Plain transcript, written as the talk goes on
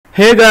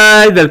Hey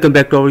guys, welcome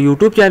back to our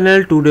YouTube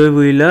channel. Today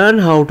we learn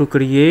how to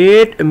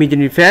create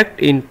imaginary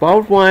effect in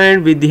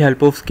PowerPoint with the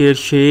help of scale,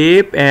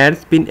 shape and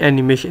spin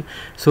animation.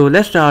 So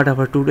let's start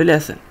our today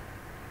lesson.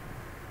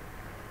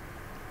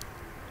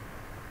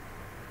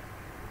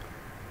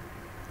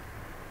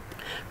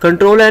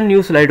 Control and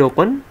new slide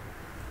open.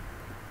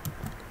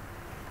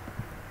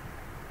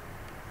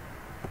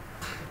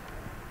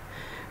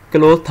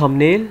 Close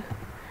thumbnail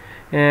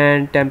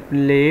and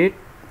template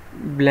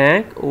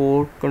blank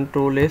or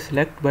Control A,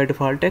 select by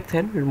default text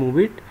and remove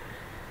it.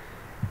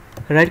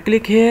 Right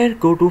click here,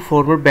 go to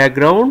format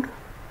background,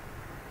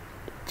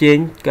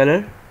 change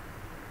color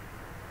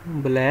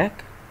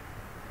black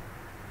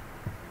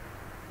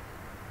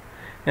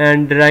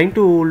and drawing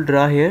tool,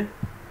 draw here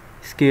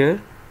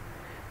square.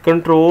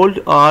 Control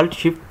Alt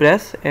Shift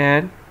press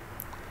and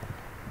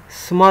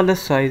smaller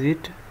size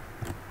it.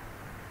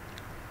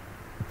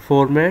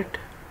 Format,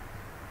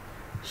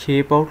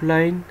 shape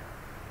outline,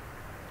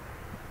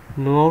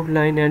 no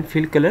outline and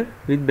fill color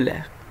with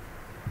black,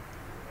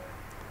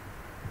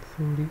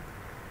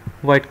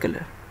 white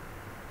color.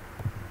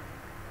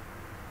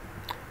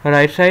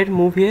 Right side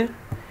move here,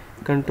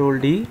 Control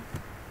D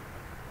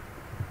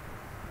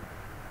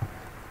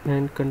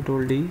and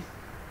Control D,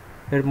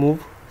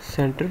 remove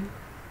center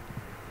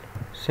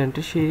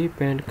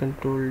shape and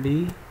Control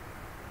D.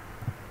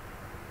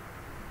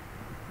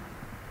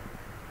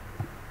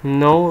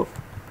 Now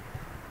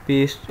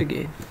paste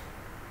again.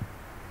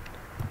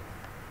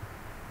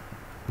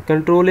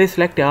 Control A,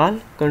 select all,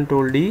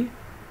 Control D.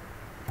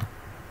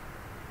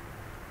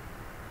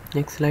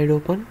 Next slide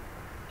open.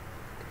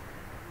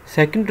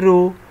 Second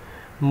row,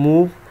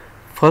 move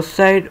first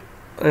side,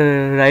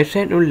 right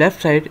side and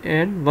left side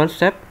and one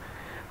step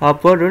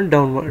upward and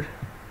downward.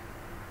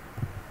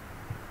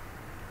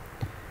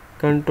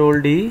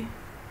 Control D,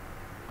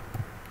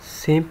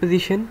 same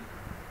position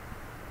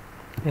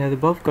as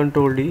above,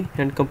 Control D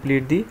and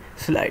complete the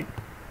slide.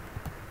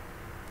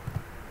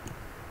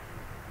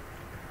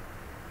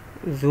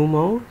 Zoom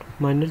out,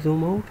 minor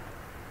zoom out,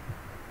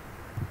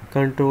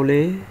 Control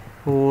A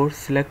or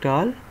select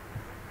all,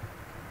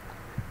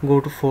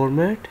 go to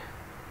format,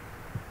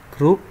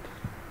 group,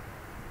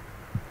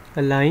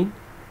 align,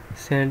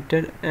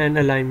 center and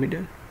align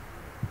middle.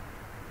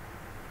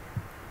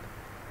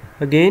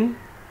 Again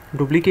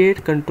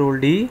duplicate, Control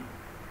D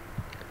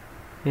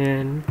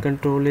and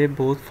Control A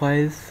both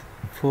files,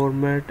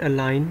 format,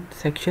 align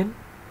section,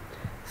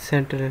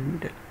 center and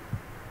middle.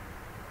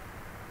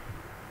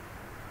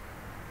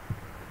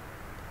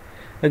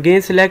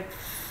 Again select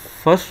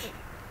first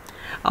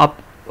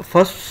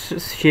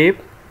shape,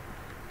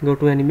 go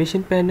to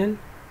animation panel.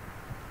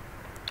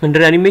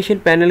 Under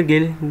animation panel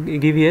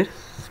give here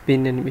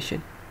spin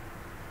animation.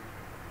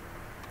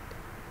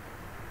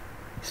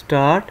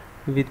 Start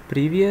with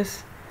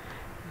previous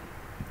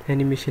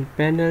animation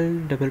panel,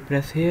 double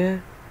press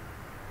here,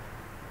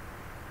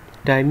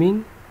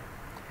 timing,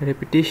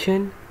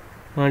 repetition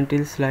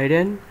until slide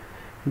end,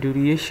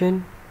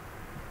 duration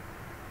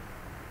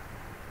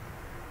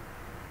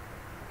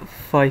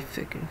 5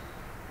 seconds.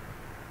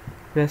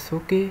 Press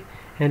OK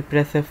and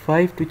press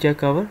F5 to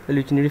check our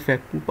illusionary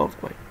effect in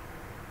PowerPoint.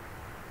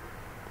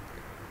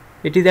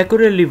 It is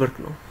accurately worked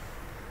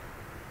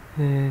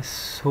now.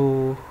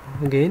 So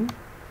again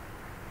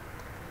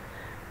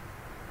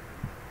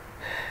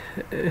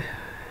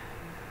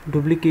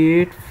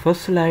duplicate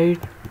first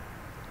slide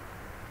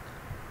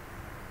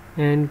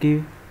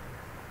and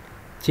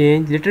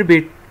change little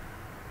bit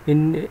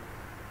in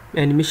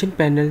animation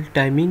panel,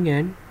 timing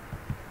and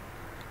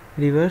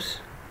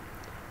reverse,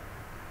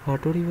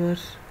 auto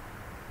reverse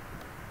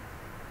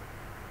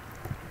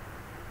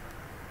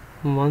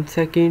 1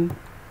 second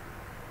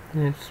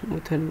and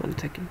smoothen 1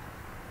 second.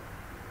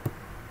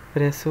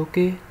 Press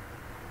OK,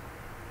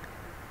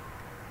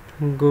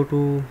 go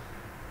to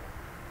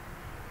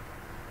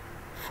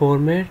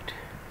format,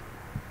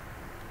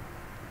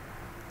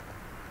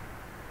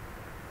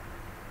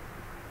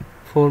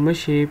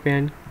 shape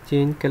and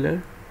change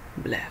color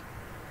black.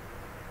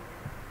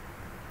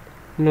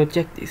 Now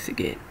check this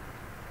again.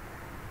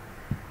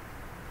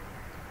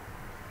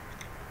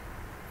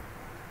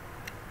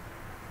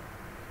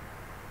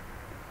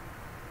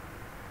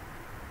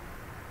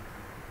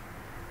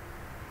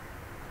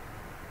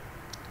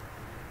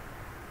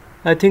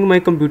 I think my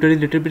computer is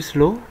little bit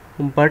slow,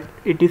 but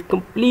it is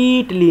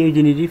completely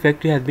imaginary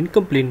effect has been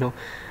complete now.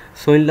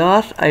 So in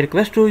last, I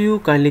request to you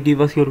kindly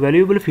give us your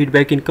valuable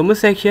feedback in comment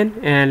section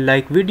and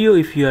like video.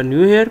 If you are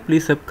new here,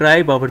 please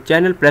subscribe our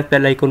channel, press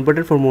bell icon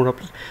button for more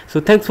uploads.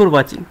 So thanks for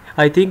watching.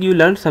 I think you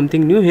learned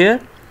something new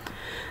here.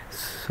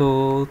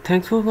 So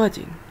thanks for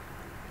watching.